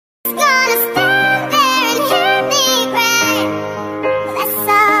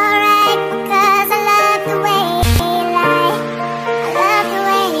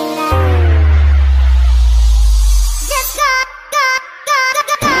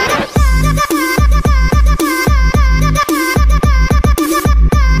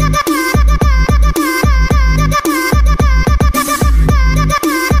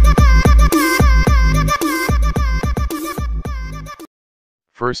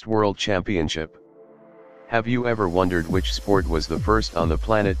First World Championship. Have you ever wondered which sport was the first on the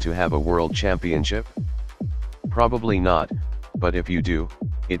planet to have a world championship? Probably not, but if you do,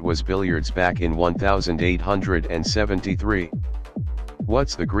 it was billiards back in 1873.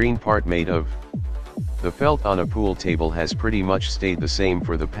 What's the green part made of? The felt on a pool table has pretty much stayed the same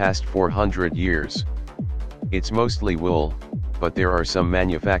for the past 400 years. It's mostly wool, but there are some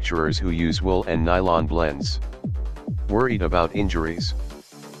manufacturers who use wool and nylon blends. Worried about injuries?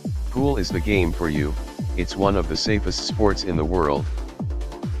 Pool is the game for you. It's one of the safest sports in the world.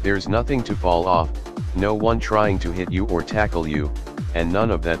 There's nothing to fall off, no one trying to hit you or tackle you, and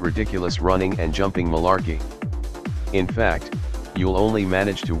none of that ridiculous running and jumping malarkey. In fact, you'll only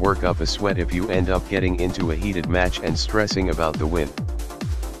manage to work up a sweat if you end up getting into a heated match and stressing about the win.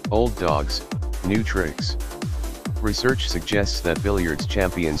 Old dogs, new tricks. Research suggests that billiards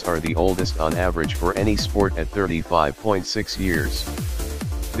champions are the oldest on average for any sport at 35.6 years.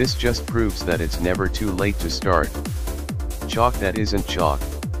 This just proves that it's never too late to start. Chalk that isn't chalk.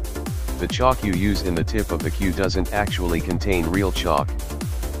 The chalk you use in the tip of the cue doesn't actually contain real chalk.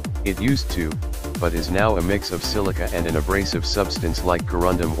 It used to, but is now a mix of silica and an abrasive substance like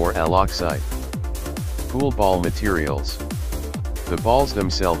corundum or aloxite. Pool ball materials. The balls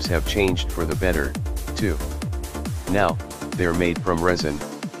themselves have changed for the better, too. Now, they're made from resin,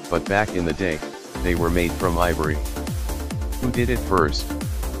 but back in the day, they were made from ivory. Who did it first?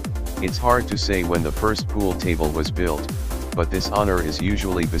 It's hard to say when the first pool table was built, but this honor is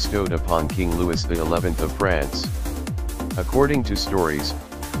usually bestowed upon King Louis XI of France. According to stories,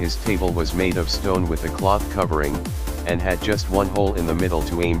 his table was made of stone with a cloth covering, and had just one hole in the middle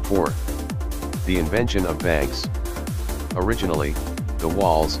to aim for. The invention of banks. Originally, the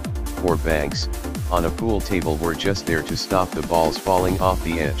walls, or banks, on a pool table were just there to stop the balls falling off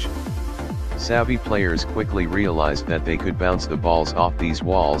the edge. Savvy players quickly realized that they could bounce the balls off these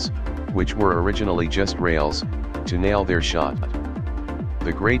walls, which were originally just rails, to nail their shot.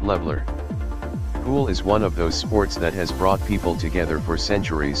 The Great Leveler. Pool is one of those sports that has brought people together for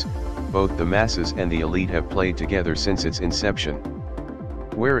centuries. Both the masses and the elite have played together since its inception.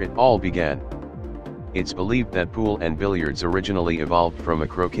 Where it all began. It's believed that pool and billiards originally evolved from a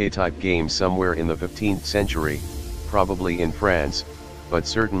croquet-type game somewhere in the 15th century, probably in France, but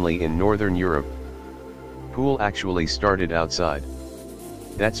certainly in Northern Europe. Pool actually started outside.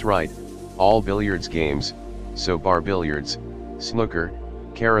 That's right, all billiards games, so bar billiards, snooker,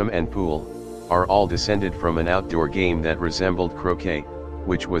 carom and pool, are all descended from an outdoor game that resembled croquet,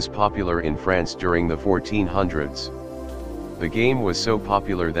 which was popular in France during the 1400s. The game was so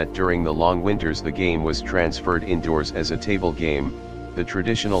popular that during the long winters the game was transferred indoors as a table game. The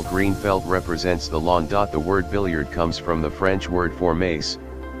traditional green felt represents the lawn. The word billiard comes from the French word for mace,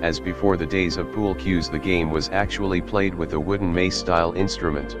 as before the days of pool cues the game was actually played with a wooden mace-style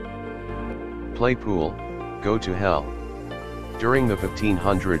instrument. Play pool, go to hell. During the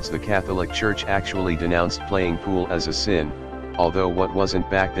 1500s the Catholic Church actually denounced playing pool as a sin, although what wasn't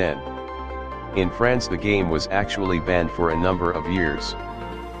back then. In France the game was actually banned for a number of years.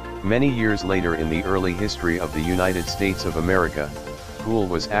 Many years later in the early history of the United States of America, pool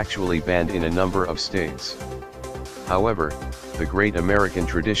was actually banned in a number of states. However, the great American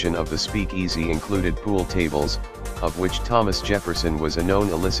tradition of the speakeasy included pool tables, of which Thomas Jefferson was a known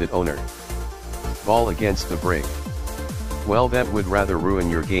illicit owner. Ball against the break. Well, that would rather ruin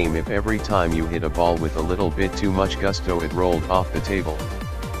your game if every time you hit a ball with a little bit too much gusto it rolled off the table.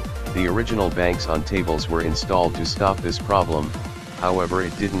 The original banks on tables were installed to stop this problem. However,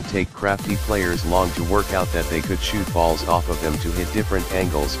 it didn't take crafty players long to work out that they could shoot balls off of them to hit different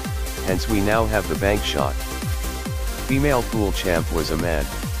angles, hence we now have the bank shot. Female pool champ was a man.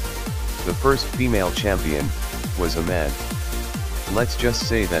 The first female champion was a man. Let's just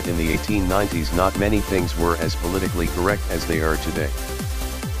say that in the 1890s not many things were as politically correct as they are today.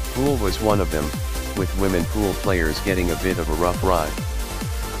 Pool was one of them, with women pool players getting a bit of a rough ride.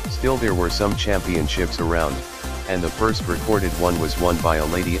 Still there were some championships around, and the first recorded one was won by a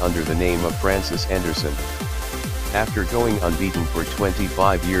lady under the name of Frances Anderson. After going unbeaten for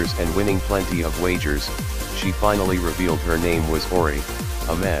 25 years and winning plenty of wagers, she finally revealed her name was Ori,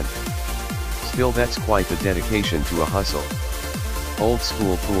 a man. Still that's quite the dedication to a hustle. Old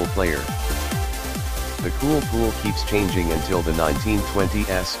school pool player. The cool pool keeps changing until the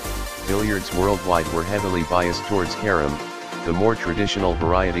 1920s. Billiards worldwide were heavily biased towards carom, the more traditional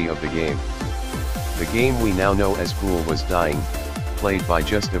variety of the game. The game we now know as pool was dying, played by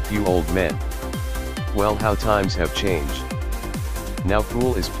just a few old men. Well, how times have changed. Now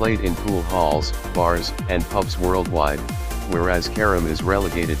pool is played in pool halls, bars, and pubs worldwide, whereas carom is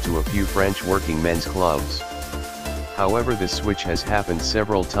relegated to a few French working men's clubs. However, this switch has happened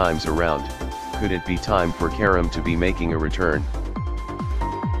several times around. Could it be time for Karim to be making a return?